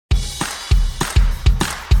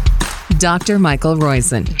Dr. Michael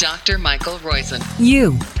Roizen. Dr. Michael Roizen.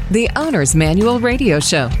 You, the Owner's Manual Radio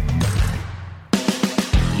Show.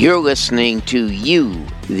 You're listening to You,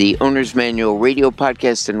 the Owner's Manual Radio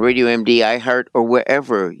Podcast and Radio MD, iHeart, or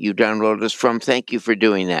wherever you download us from. Thank you for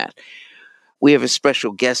doing that. We have a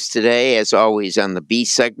special guest today, as always, on the B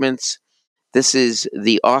segments. This is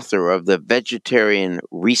the author of The Vegetarian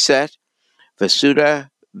Reset,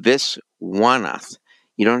 Vasudha Viswanath.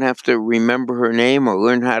 You don't have to remember her name or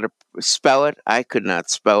learn how to spell it. I could not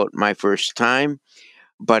spell it my first time,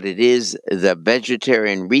 but it is The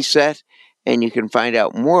Vegetarian Reset, and you can find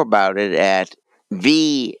out more about it at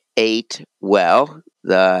V8,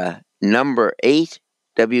 the number 8,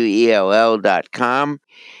 WELL.com.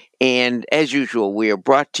 And as usual, we are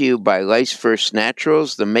brought to you by Life's First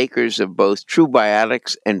Naturals, the makers of both True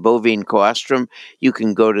Biotics and bovine colostrum. You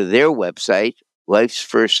can go to their website,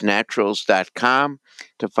 lifesfirstnaturals.com,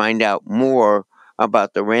 to find out more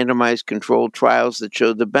about the randomized controlled trials that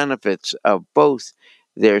show the benefits of both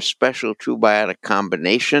their special True Biotic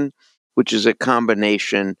combination, which is a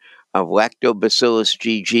combination of Lactobacillus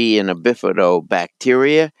GG and a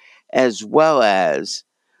bifidobacteria, as well as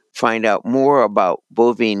find out more about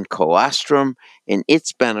bovine colostrum and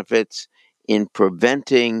its benefits in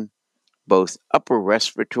preventing both upper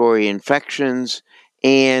respiratory infections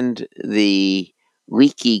and the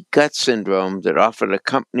leaky gut syndrome that often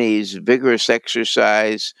accompanies vigorous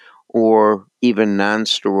exercise or even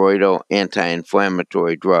non-steroidal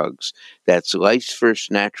anti-inflammatory drugs. That's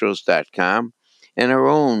lifesfirstnaturals.com. And our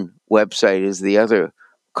own website is the other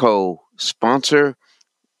co-sponsor,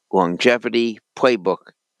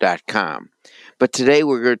 longevityplaybook.com. But today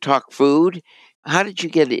we're going to talk food. How did you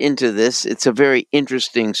get into this? It's a very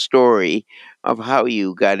interesting story of how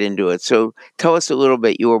you got into it. So tell us a little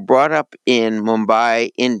bit. You were brought up in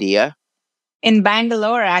Mumbai, India. In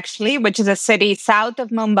Bangalore, actually, which is a city south of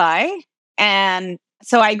Mumbai. And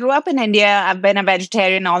so I grew up in India. I've been a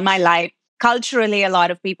vegetarian all my life. Culturally, a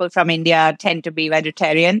lot of people from India tend to be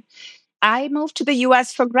vegetarian. I moved to the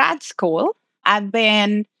US for grad school. I've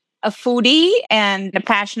been a foodie and a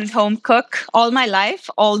passionate home cook all my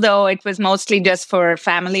life, although it was mostly just for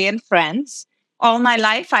family and friends. All my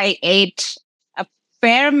life, I ate a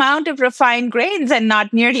fair amount of refined grains and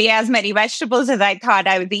not nearly as many vegetables as I thought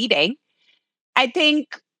I was eating. I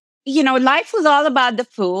think, life was all about the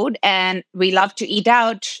food, and we loved to eat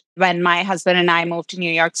out when my husband and I moved to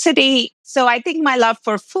New York City. So I think my love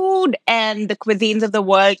for food and the cuisines of the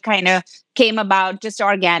world kind of came about just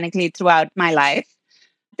organically throughout my life.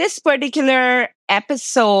 This particular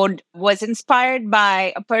episode was inspired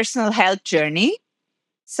by a personal health journey.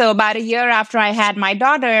 So about a year after I had my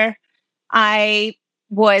daughter, I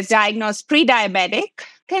was diagnosed pre-diabetic,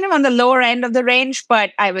 kind of on the lower end of the range,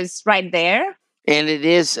 but I was right there. And it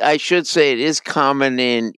is, I should say, it is common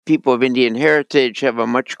in people of Indian heritage have a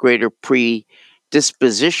much greater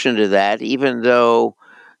predisposition to that, even though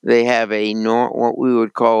they have what we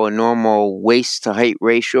would call a normal waist to height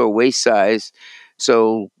ratio, waist size.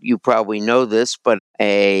 So you probably know this, but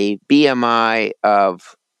a BMI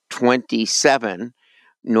of 27,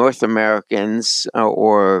 North Americans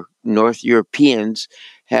or North Europeans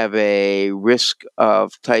have a risk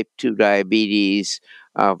of type 2 diabetes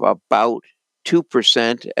of about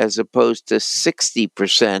 2% as opposed to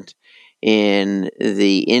 60% in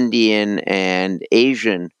the Indian and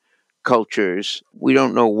Asian cultures. We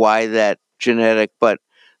don't know why that genetic, but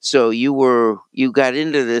so you got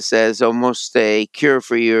into this as almost a cure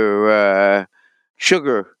for your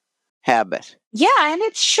sugar habit. Yeah, and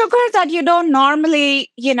it's sugar that you don't normally,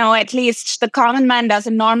 at least the common man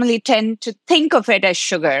doesn't normally tend to think of it as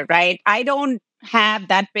sugar, right? I don't have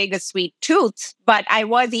that big a sweet tooth, but I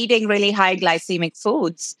was eating really high glycemic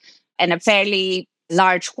foods and a fairly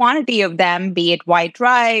large quantity of them, be it white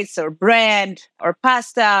rice or bread or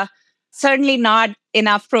pasta. Certainly not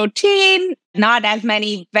enough protein, not as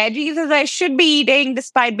many veggies as I should be eating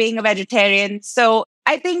despite being a vegetarian. So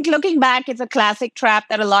I think looking back, it's a classic trap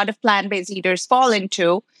that a lot of plant-based eaters fall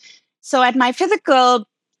into. So at my physical,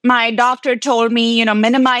 my doctor told me,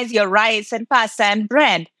 minimize your rice and pasta and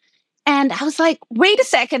bread. And I was like, wait a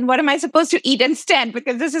second, what am I supposed to eat instead?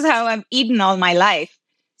 Because this is how I've eaten all my life.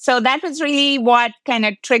 So that was really what kind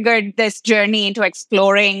of triggered this journey into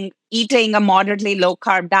exploring eating a moderately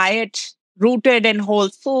low-carb diet, rooted in whole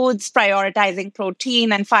foods, prioritizing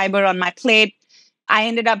protein and fiber on my plate. I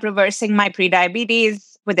ended up reversing my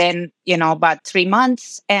prediabetes within, about 3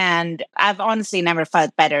 months. And I've honestly never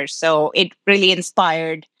felt better. So it really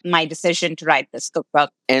inspired my decision to write this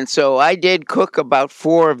cookbook. And so I did cook about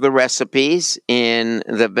 4 of the recipes in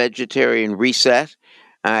The Vegetarian Reset.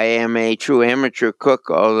 I am a true amateur cook,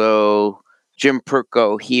 although Jim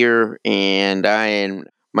Perko here, and I and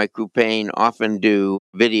Mike Rupain often do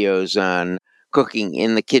videos on cooking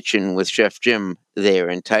in the kitchen with Chef Jim,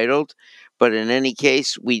 they're entitled. But in any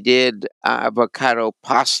case, we did avocado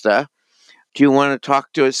pasta. Do you want to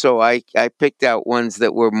talk to us? So I picked out ones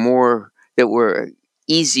that were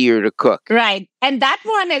easier to cook. Right. And that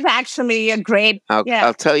one is actually a great.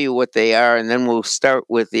 I'll tell you what they are, and then we'll start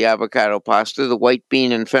with the avocado pasta, the white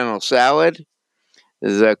bean and fennel salad,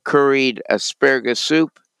 the curried asparagus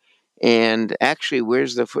soup, and actually,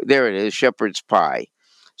 there it is, shepherd's pie.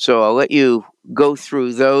 So I'll let you go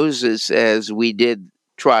through those as we did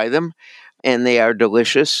try them, and they are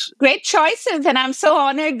delicious. Great choices, and I'm so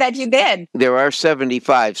honored that you did. There are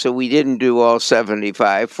 75, so we didn't do all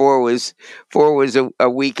 75. Four was a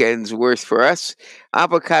weekend's worth for us.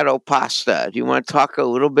 Avocado pasta. Do you want to talk a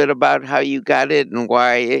little bit about how you got it and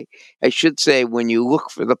why? I should say, when you look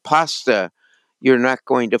for the pasta, you're not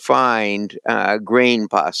going to find grain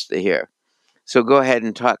pasta here. So go ahead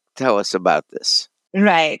and tell us about this.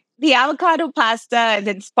 Right. The avocado pasta is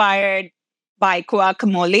inspired by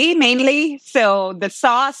guacamole mainly. So the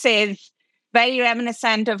sauce is very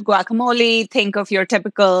reminiscent of guacamole. Think of your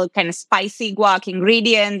typical kind of spicy guac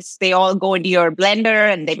ingredients. They all go into your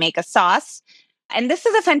blender and they make a sauce. And this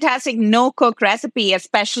is a fantastic no-cook recipe,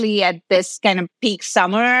 especially at this kind of peak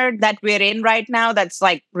summer that we're in right now. That's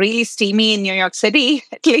like really steamy in New York City,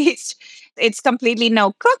 at least. It's completely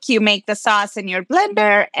no-cook. You make the sauce in your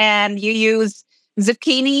blender and you use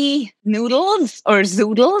zucchini noodles, or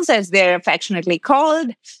zoodles as they're affectionately called.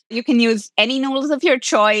 You can use any noodles of your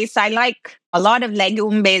choice. I like a lot of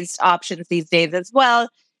legume-based options these days as well.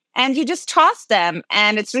 And you just toss them,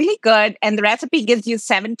 and it's really good. And the recipe gives you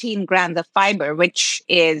 17 grams of fiber, which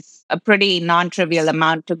is a pretty non-trivial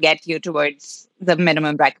amount to get you towards the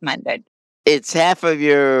minimum recommended. It's half of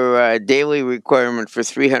your daily requirement for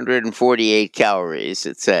 348 calories,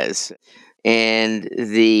 it says. And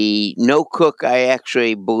the no cook, I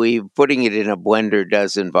actually believe putting it in a blender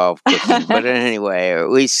does involve cooking. But anyway, or at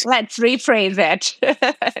least let's rephrase it.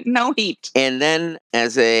 No heat. And then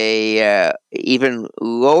as a even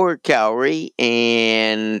lower calorie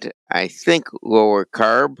and I think lower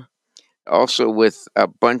carb, also with a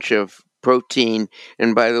bunch of protein.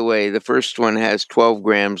 And by the way, the first one has 12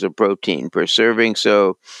 grams of protein per serving,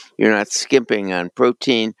 so you're not skimping on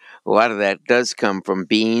protein. A lot of that does come from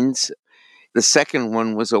beans. The second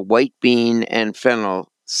one was a white bean and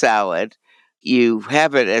fennel salad. You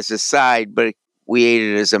have it as a side, but we ate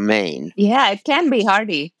it as a main. Yeah, it can be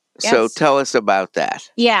hearty. So tell us about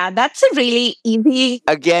that. Yeah, that's a really easy.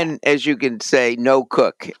 Again, as you can say, no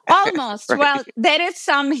cook. Almost. Right. Well, there is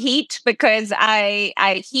some heat because I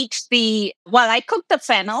cook the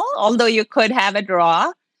fennel, although you could have it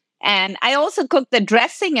raw. And I also cook the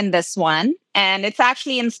dressing in this one. And it's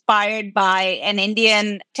actually inspired by an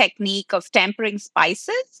Indian technique of tempering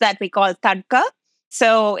spices that we call tadka.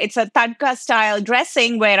 So it's a tadka style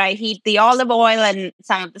dressing where I heat the olive oil and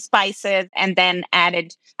some of the spices and then I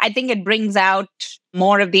think it brings out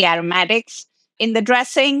more of the aromatics in the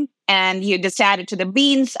dressing, and you just add it to the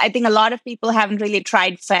beans. I think a lot of people haven't really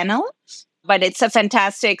tried fennel, but it's a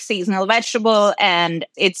fantastic seasonal vegetable, and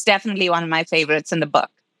it's definitely one of my favorites in the book.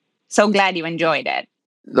 So glad you enjoyed it.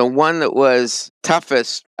 The one that was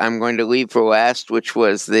toughest, I'm going to leave for last, which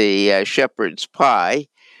was the shepherd's pie.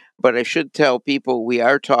 But I should tell people we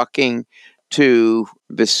are talking to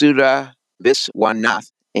Vasudha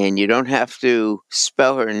Viswanath, and you don't have to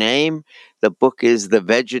spell her name. The book is The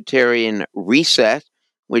Vegetarian Reset,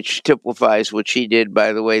 which typifies what she did.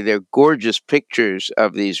 By the way, they're gorgeous pictures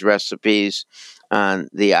of these recipes on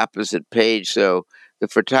the opposite page, so the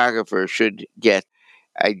photographer should get.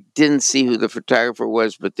 I didn't see who the photographer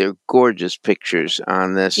was, but they're gorgeous pictures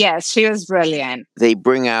on this. Yes, she was brilliant. They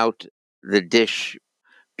bring out the dish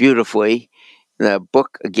beautifully. The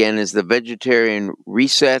book, again, is The Vegetarian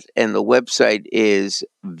Reset, and the website is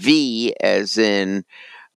V as in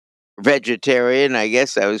vegetarian. I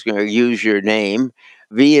guess I was going to use your name.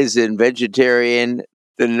 V as in vegetarian,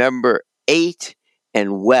 the number 8,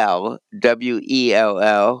 and well,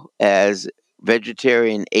 WELL, as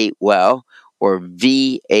vegetarian 8 well, or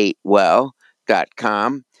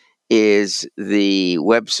V8well.com is the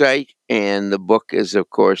website, and the book is,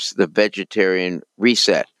 of course, The Vegetarian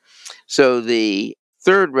Reset. So the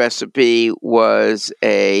third recipe was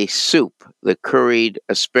a soup, the curried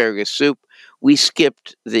asparagus soup. We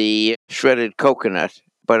skipped the shredded coconut,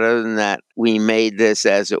 but other than that, we made this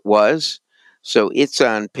as it was. So it's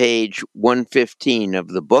on page 115 of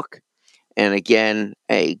the book. And again,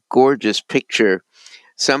 a gorgeous picture.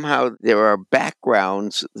 somehow there are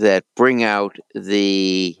backgrounds that bring out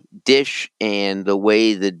the dish and the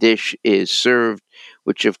way the dish is served,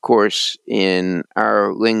 which, of course, in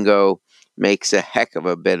our lingo makes a heck of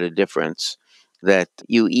a bit of difference. That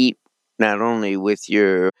you eat not only with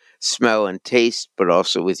your smell and taste, but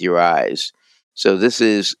also with your eyes. So this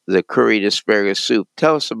is the curried asparagus soup.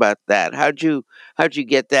 Tell us about that. How'd you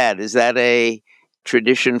get that? Is that a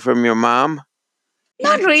tradition from your mom?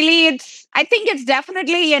 Not really. I think it's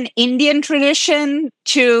definitely an Indian tradition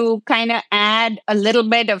to kind of add a little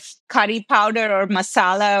bit of curry powder or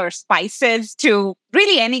masala or spices to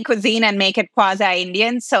really any cuisine and make it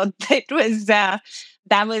quasi-Indian. So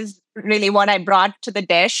that was really what I brought to the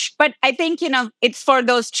dish. But I think, it's for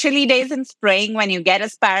those chilly days in spring when you get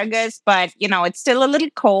asparagus, but, it's still a little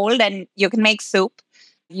cold and you can make soup.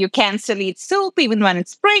 You can still eat soup even when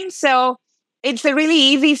it's spring. So it's a really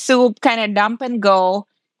easy soup, kind of dump and go.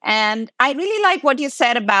 And I really like what you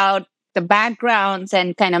said about the backgrounds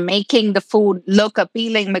and kind of making the food look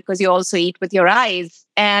appealing because you also eat with your eyes.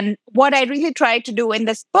 And what I really try to do in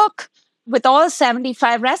this book with all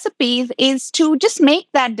 75 recipes is to just make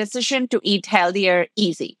that decision to eat healthier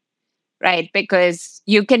easy, right? Because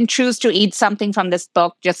you can choose to eat something from this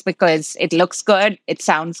book just because it looks good, it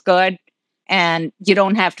sounds good, and you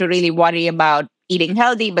don't have to really worry about eating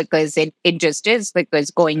healthy because it just is,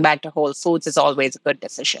 because going back to whole foods is always a good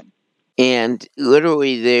decision. And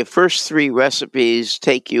literally, the first three recipes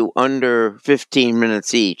take you under 15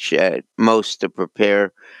 minutes each at most to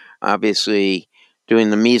prepare. Obviously, doing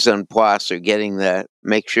the mise en place or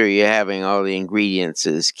make sure you're having all the ingredients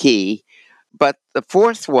is key. But the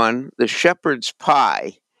fourth one, the shepherd's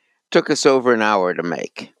pie, took us over an hour to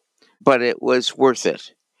make, but it was worth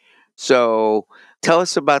it. So tell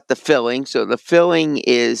us about the filling. So the filling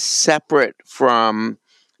is separate from,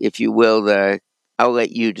 if you will, I'll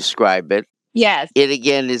let you describe it. Yes. It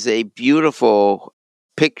again is a beautiful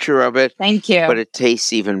picture of it. Thank you. But it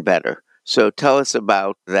tastes even better. So tell us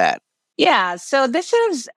about that. Yeah, so this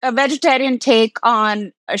is a vegetarian take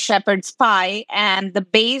on a shepherd's pie, and the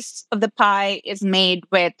base of the pie is made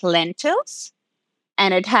with lentils,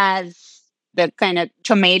 and it has the kind of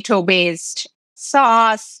tomato based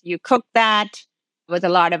sauce. You cook that with a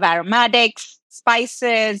lot of aromatics,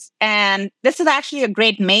 spices, and this is actually a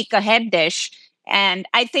great make ahead dish. And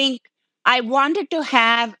I think I wanted to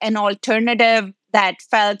have an alternative that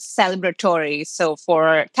felt celebratory. So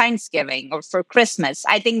for Thanksgiving or for Christmas,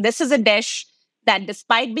 I think this is a dish that,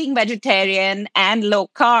 despite being vegetarian and low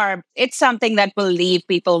carb, it's something that will leave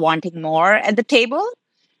people wanting more at the table.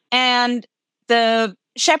 And the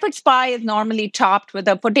shepherd's pie is normally topped with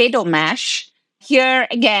a potato mash. Here,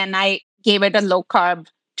 again, I gave it a low carb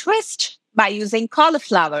twist by using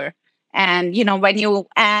cauliflower. And, when you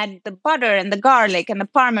add the butter and the garlic and the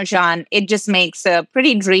Parmesan, it just makes a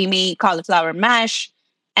pretty dreamy cauliflower mash.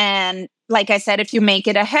 And like I said, if you make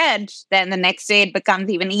it ahead, then the next day it becomes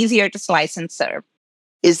even easier to slice and serve.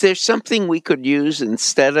 Is there something we could use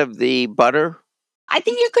instead of the butter? I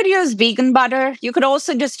think you could use vegan butter. You could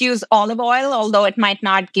also just use olive oil, although it might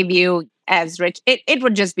not give you as rich. It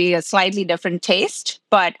would just be a slightly different taste,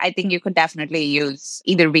 but I think you could definitely use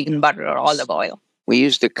either vegan butter or olive oil. We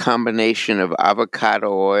used a combination of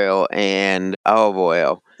avocado oil and olive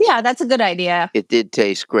oil. Yeah, that's a good idea. It did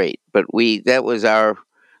taste great, but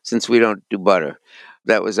since we don't do butter,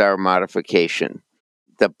 that was our modification.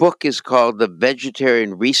 The book is called The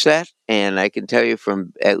Vegetarian Reset, and I can tell you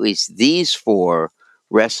from at least these four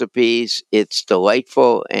recipes, it's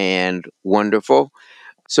delightful and wonderful.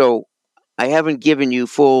 So I haven't given you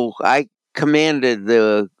I commanded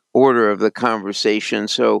the order of the conversation.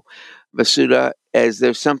 So Vasudha, as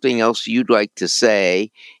there's something else you'd like to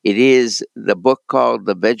say, it is the book called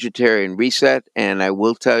The Vegetarian Reset, and I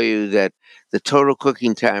will tell you that the total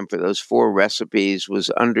cooking time for those four recipes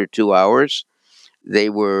was under 2 hours. They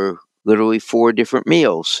were literally 4 different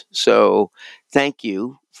meals. So thank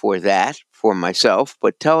you for that, for myself.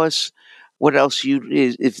 But tell us what else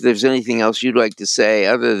if there's anything else you'd like to say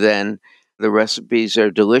other than the recipes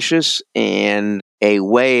are delicious and a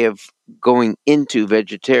way of going into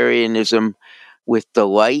vegetarianism with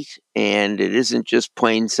delight. And it isn't just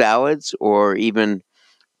plain salads or even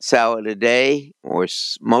salad a day or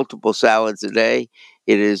multiple salads a day.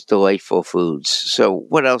 It is delightful foods. So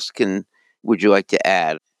what else would you like to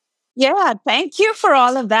add? Yeah, thank you for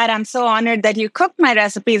all of that. I'm so honored that you cooked my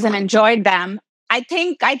recipes and enjoyed them. I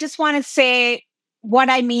think I just want to say what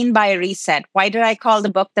I mean by a reset. Why did I call the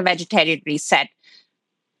book The Vegetarian Reset?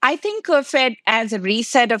 I think of it as a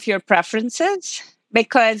reset of your preferences,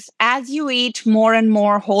 because as you eat more and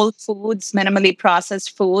more whole foods, minimally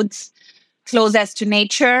processed foods, closest to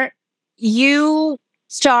nature, you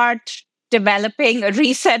start developing a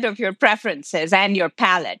reset of your preferences and your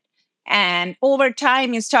palate. And over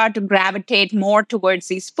time, you start to gravitate more towards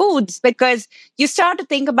these foods because you start to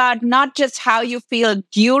think about not just how you feel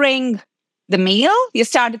during the meal, you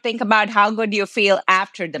start to think about how good you feel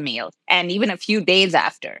after the meal and even a few days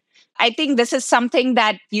after. I think this is something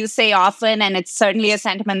that you say often, and it's certainly a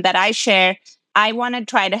sentiment that I share. I want to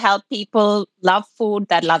try to help people love food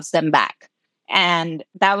that loves them back. And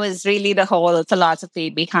that was really the whole philosophy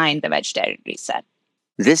behind the vegetarian reset.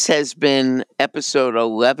 This has been episode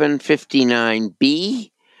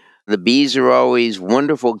 1159B. The bees are always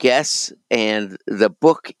wonderful guests, and the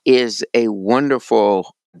book is a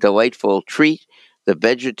wonderful, delightful treat. The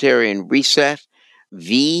Vegetarian Reset,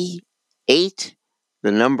 V8,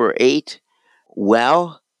 the number 8.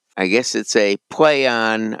 Well, I guess it's a play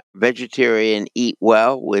on vegetarian eat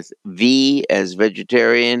well with V as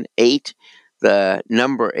vegetarian, 8, the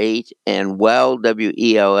number 8, and well,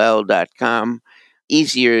 WELL.com.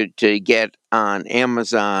 Easier to get on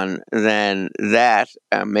Amazon than that,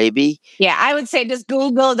 maybe. Yeah, I would say just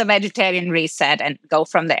Google the vegetarian reset and go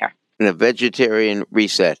from there. The Vegetarian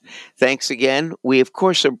Reset. Thanks again. We, of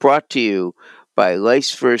course, are brought to you by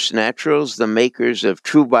Lice First Naturals, the makers of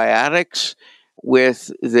True Biotics,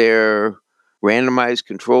 with their randomized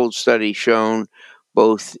controlled study shown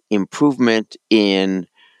both improvement in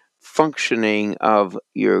functioning of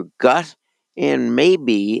your gut and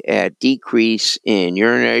maybe a decrease in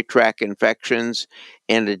urinary tract infections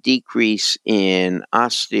and a decrease in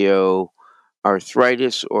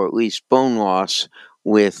osteoarthritis or at least bone loss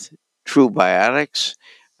with True Biotics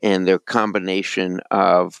and their combination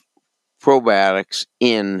of probiotics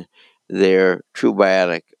in their True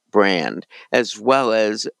Biotic brand, as well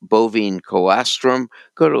as bovine colostrum.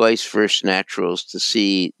 Go to Lice First Naturals to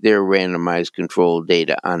see their randomized controlled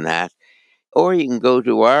data on that. Or you can go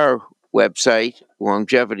to our website,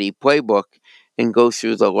 Longevity Playbook, and go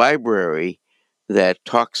through the library that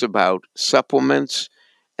talks about supplements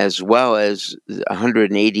as well as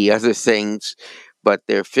 180 other things. But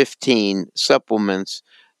there are 15 supplements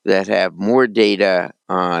that have more data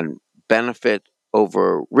on benefit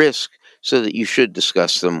over risk so that you should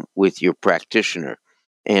discuss them with your practitioner.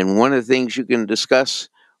 And one of the things you can discuss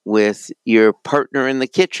with your partner in the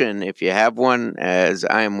kitchen, if you have one, as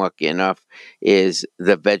I am lucky enough, is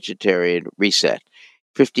the Vegetarian Reset.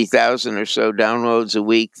 50,000 or so downloads a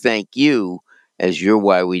week. Thank you, as you're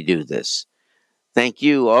why we do this. Thank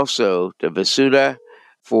you also to Vasudha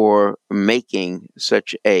for making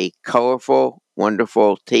such a colorful,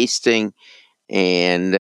 wonderful, tasting,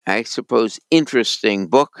 and I suppose interesting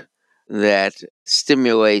book that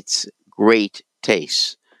stimulates great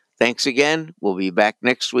taste. Thanks again. We'll be back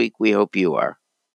next week. We hope you are.